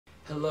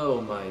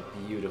Hello, my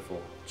beautiful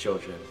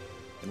children,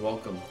 and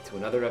welcome to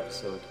another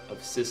episode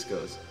of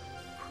Cisco's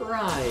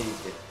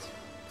private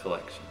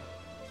collection.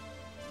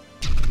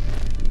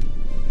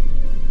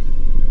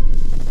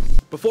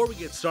 Before we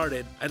get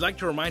started, I'd like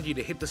to remind you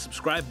to hit the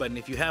subscribe button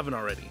if you haven't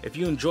already. If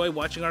you enjoy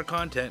watching our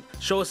content,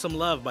 show us some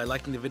love by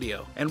liking the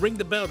video, and ring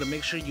the bell to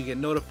make sure you get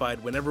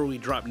notified whenever we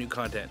drop new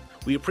content.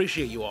 We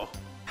appreciate you all.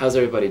 How's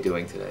everybody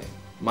doing today?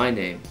 My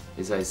name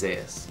is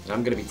Isaias, and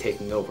I'm going to be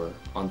taking over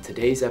on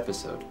today's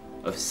episode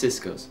of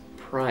Cisco's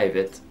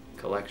private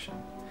collection.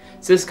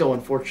 Cisco,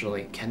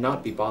 unfortunately,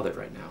 cannot be bothered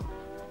right now.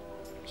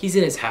 He's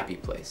in his happy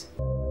place.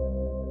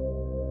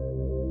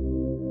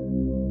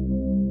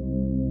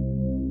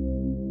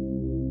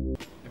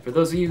 And for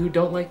those of you who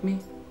don't like me,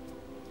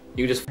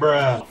 you just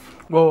Bruh.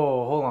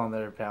 Whoa, hold on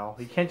there, pal.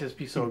 You can't just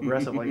be so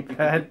aggressive like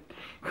that.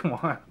 Come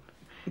on.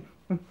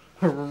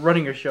 We're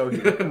running a show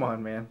here. Come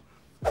on, man.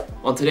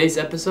 On today's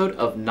episode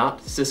of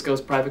Not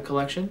Cisco's Private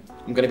Collection,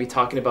 I'm going to be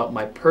talking about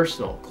my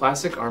personal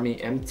Classic Army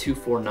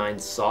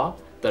M249 saw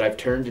that I've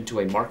turned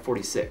into a Mark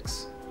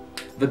 46.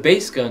 The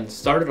base gun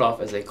started off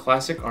as a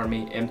Classic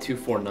Army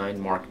M249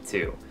 Mark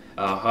II.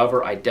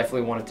 However, I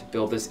definitely wanted to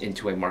build this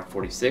into a Mark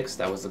 46.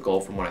 That was the goal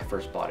from when I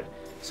first bought it.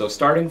 So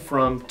starting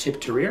from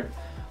tip to rear,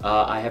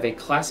 I have a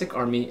Classic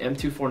Army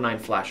M249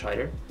 flash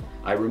hider.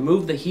 I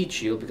removed the heat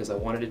shield because I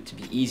wanted it to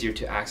be easier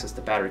to access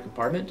the battery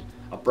compartment.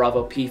 A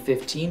Bravo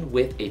P15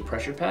 with a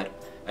pressure pad.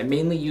 I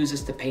mainly use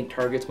this to paint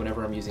targets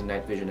whenever I'm using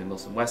night vision in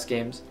Wilson West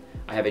games.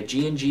 I have a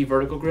G&G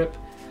vertical grip.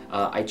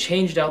 I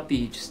changed out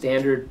the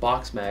standard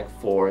box mag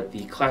for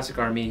the Classic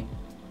Army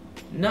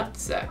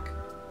Nutsack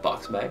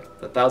box mag,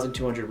 the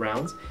 1,200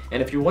 rounds.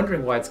 And if you're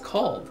wondering why it's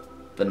called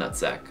the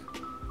Nutsack.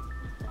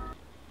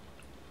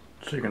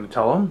 So you're gonna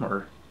tell them,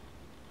 or?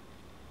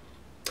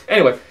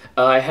 Anyway,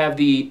 I have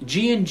the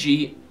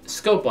G&G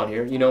scope on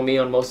here. You know me,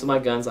 on most of my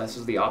guns, this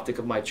is the optic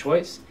of my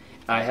choice.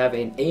 I have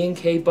an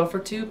A&K buffer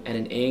tube and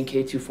an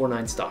A&K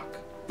 249 stock.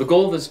 The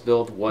goal of this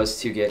build was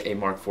to get a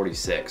Mark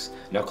 46.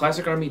 Now,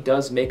 Classic Army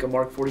does make a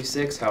Mark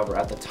 46, however,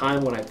 at the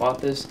time when I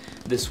bought this,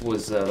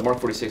 the Mark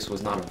 46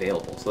 was not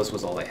available, so this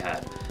was all they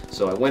had.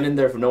 So I went in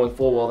there knowing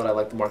full well that I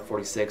liked the Mark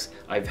 46.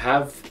 I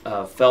have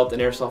felt an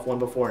Airsoft one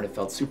before, and it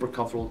felt super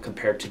comfortable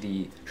compared to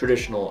the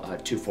traditional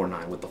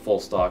 249 with the full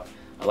stock.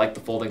 I like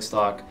the folding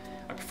stock.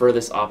 I prefer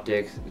this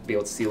optic to be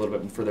able to see a little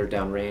bit further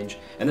down range,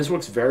 and this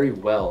works very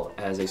well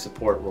as a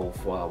support role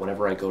for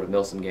whenever I go to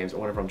Milsim games or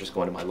whenever I'm just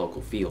going to my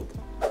local field.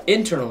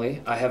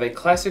 Internally, I have a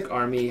Classic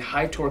Army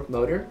high torque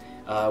motor.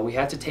 We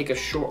had to take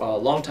a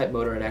long type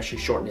motor and actually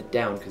shorten it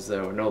down because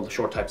there were no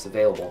short types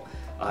available.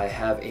 I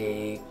have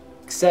a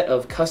set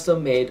of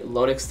custom-made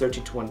Lonix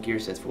 13-to-1 gear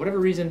sets. For whatever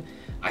reason,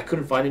 I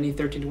couldn't find any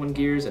 13-to-1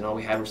 gears, and all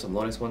we had were some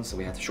Lonix ones, so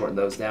we had to shorten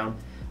those down.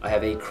 I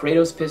have a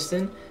Kratos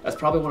piston. That's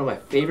probably one of my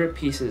favorite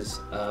pieces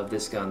of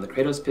this gun. The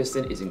Kratos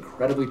piston is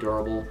incredibly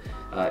durable,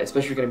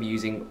 especially if you're going to be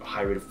using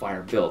high rate of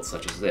fire builds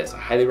such as this. I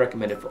highly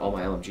recommend it for all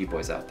my LMG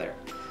boys out there.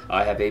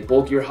 I have a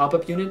bulkier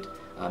hop-up unit.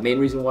 Main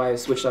reason why I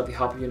switched out the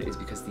hop-up unit is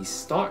because the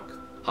stock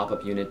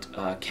hop-up unit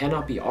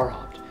cannot be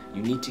R-hopped.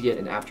 You need to get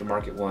an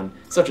aftermarket one,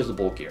 such as a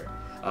bulkier.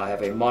 I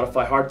have a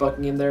modified hard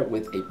bucking in there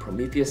with a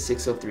Prometheus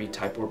 603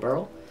 Type 4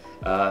 barrel.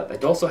 I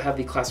also have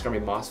the Classic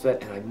Army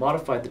MOSFET, and I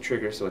modified the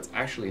trigger so it's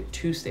actually a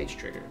two-stage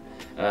trigger.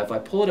 If I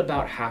pull it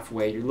about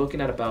halfway, you're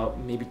looking at about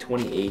maybe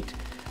 28,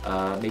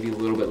 maybe a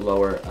little bit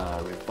lower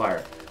rate of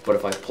fire. But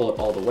if I pull it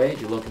all the way,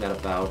 you're looking at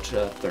about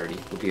 30,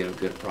 would be a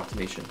good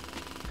approximation.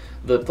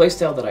 The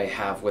playstyle that I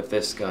have with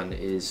this gun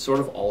is sort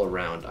of all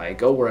around. I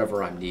go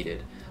wherever I'm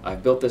needed.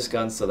 I've built this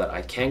gun so that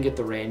I can get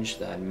the range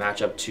that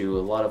match up to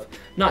a lot of,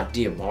 not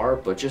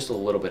DMR, but just a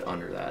little bit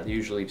under that.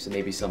 Usually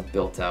maybe some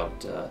built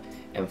out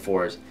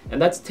M4s.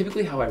 And that's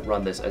typically how I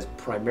run this, as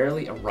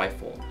primarily a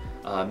rifle.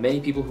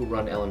 Many people who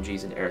run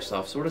LMGs and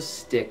Airsoft sort of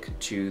stick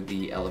to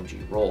the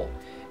LMG role,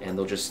 and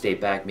they'll just stay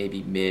back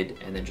maybe mid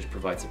and then just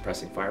provide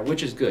suppressing fire,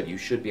 which is good. You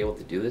should be able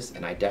to do this,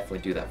 and I definitely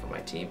do that for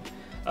my team.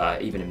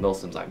 Even in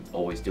Milsims, I'm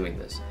always doing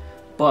this.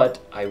 But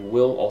I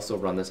will also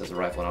run this as a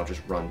rifle, and I'll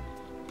just run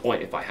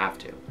point if I have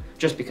to.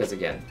 Just because,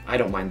 again, I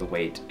don't mind the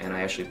weight, and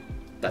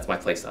that's my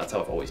playstyle. That's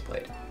how I've always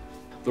played.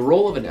 The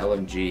role of an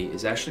LMG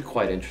is actually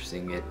quite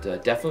interesting. It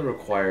definitely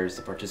requires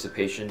the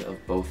participation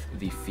of both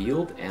the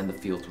field and the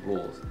field's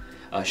rules.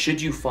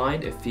 Should you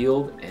find a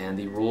field and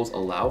the rules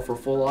allow for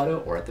full auto,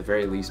 or at the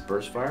very least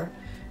burst fire,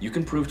 you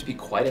can prove to be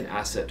quite an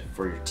asset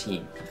for your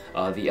team.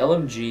 The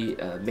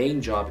LMG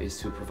main job is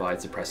to provide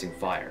suppressing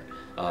fire.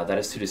 That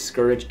is to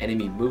discourage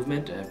enemy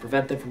movement and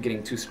prevent them from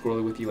getting too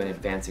squirrely with you and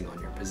advancing on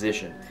your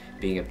position,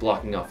 being it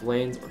blocking off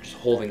lanes or just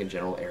holding a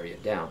general area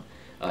down.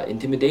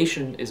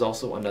 Intimidation is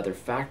also another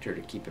factor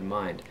to keep in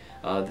mind.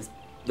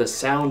 The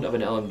sound of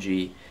an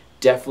LMG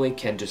definitely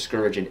can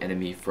discourage an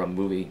enemy from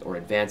moving or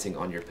advancing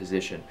on your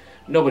position.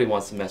 Nobody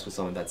wants to mess with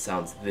something that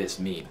sounds this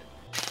mean.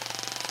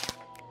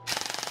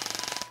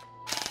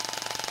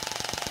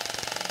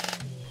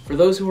 For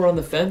those who are on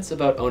the fence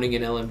about owning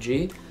an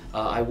LMG,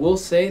 I will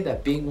say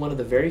that being one of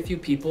the very few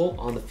people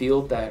on the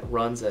field that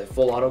runs a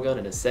full auto gun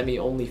in a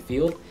semi-only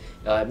field,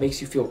 It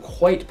makes you feel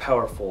quite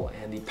powerful,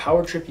 and the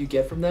power trip you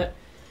get from that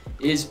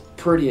is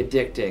pretty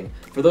addicting.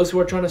 For those who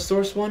are trying to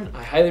source one,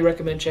 I highly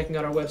recommend checking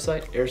out our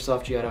website,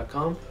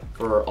 airsoftgi.com,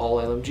 for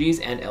all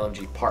LMGs and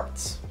LMG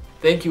parts.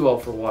 Thank you all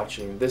for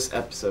watching this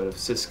episode of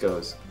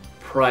Cisco's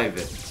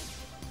private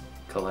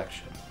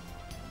collection.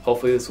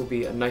 Hopefully this will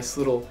be a nice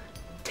little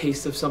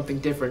taste of something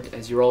different,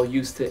 as you're all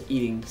used to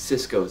eating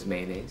Cisco's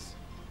mayonnaise.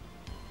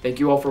 Thank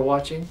you all for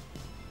watching,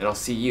 and I'll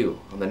see you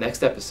on the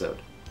next episode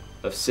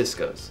of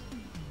Cisco's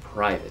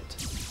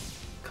private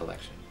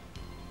collection.